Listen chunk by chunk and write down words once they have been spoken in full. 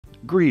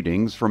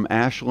Greetings from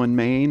Ashland,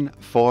 Maine,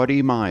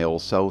 40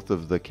 miles south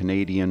of the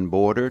Canadian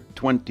border,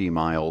 20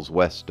 miles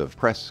west of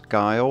Presque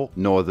Isle,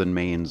 northern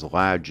Maine's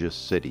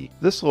largest city.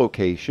 This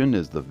location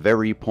is the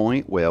very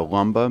point where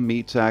lumber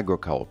meets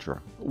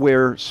agriculture,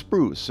 where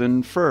spruce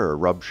and fir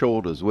rub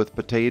shoulders with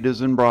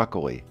potatoes and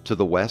broccoli. To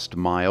the west,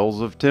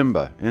 miles of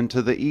timber, and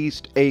to the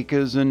east,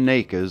 acres and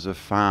acres of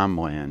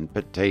farmland,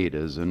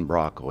 potatoes and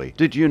broccoli.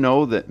 Did you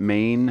know that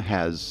Maine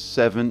has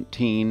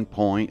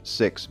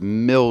 17.6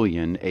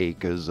 million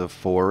acres of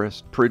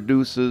forest,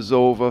 produces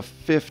over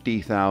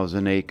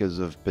 50,000 acres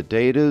of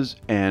potatoes,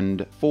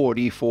 and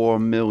 44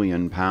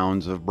 million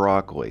pounds of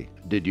broccoli?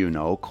 Did you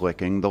know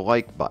clicking the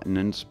like button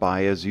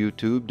inspires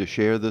YouTube to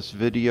share this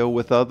video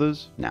with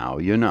others? Now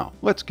you know.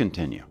 Let's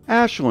continue.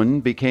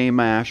 Ashland became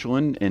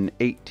Ashland in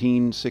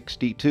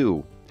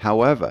 1862.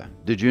 However,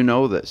 did you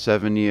know that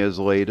 7 years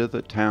later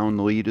the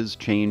town leaders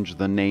changed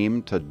the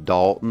name to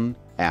Dalton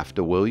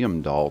after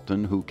William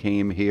Dalton, who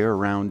came here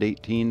around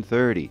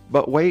 1830?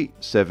 But wait,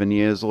 7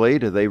 years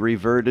later they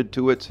reverted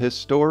to its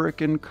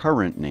historic and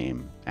current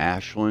name.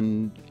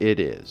 Ashland it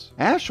is.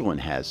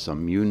 Ashland has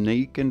some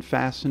unique and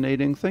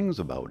fascinating things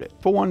about it.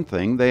 For one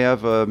thing, they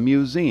have a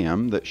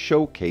museum that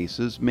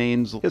showcases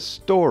Maine's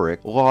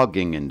historic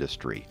logging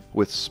industry,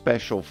 with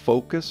special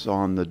focus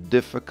on the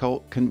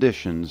difficult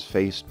conditions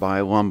faced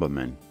by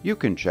lumbermen. You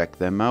can check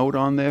them out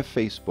on their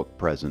Facebook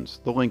presence.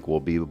 The link will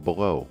be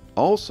below.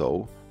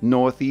 Also,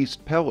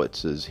 Northeast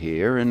Pellets is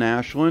here in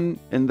Ashland,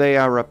 and they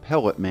are a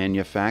pellet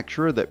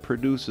manufacturer that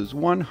produces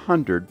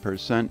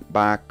 100%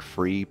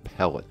 bark-free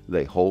pellet.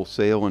 They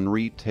wholesale and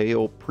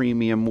retail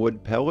premium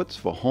wood pellets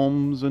for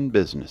homes and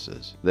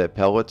businesses. Their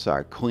pellets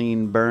are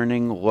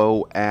clean-burning,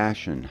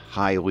 low-ash, and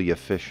highly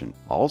efficient.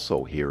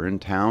 Also here in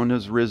town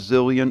is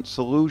Resilient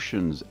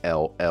Solutions,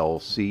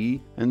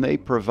 LLC, and they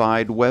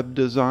provide web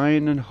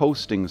design and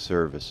hosting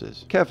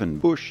services. Kevin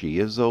Bushy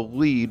is a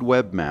lead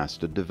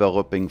webmaster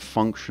developing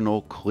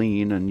functional,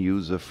 clean, and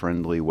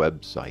user-friendly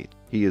website.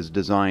 He has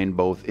designed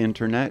both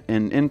internet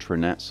and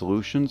intranet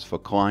solutions for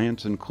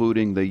clients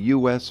including the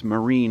U.S.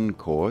 Marine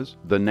Corps,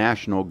 the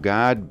National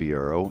Guard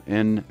Bureau,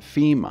 and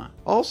FEMA.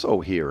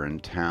 Also here in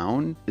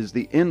town is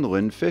the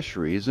Inland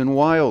Fisheries and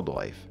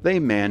Wildlife. They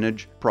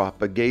manage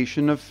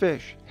propagation of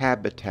fish,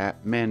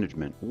 habitat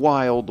management,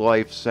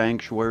 wildlife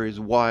sanctuaries,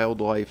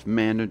 wildlife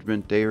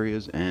management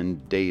areas,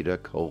 and data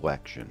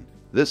collection.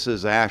 This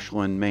is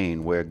Ashland,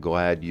 Maine. We're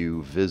glad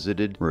you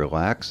visited.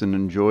 Relax and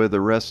enjoy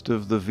the rest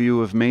of the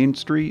view of Main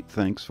Street.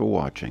 Thanks for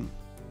watching.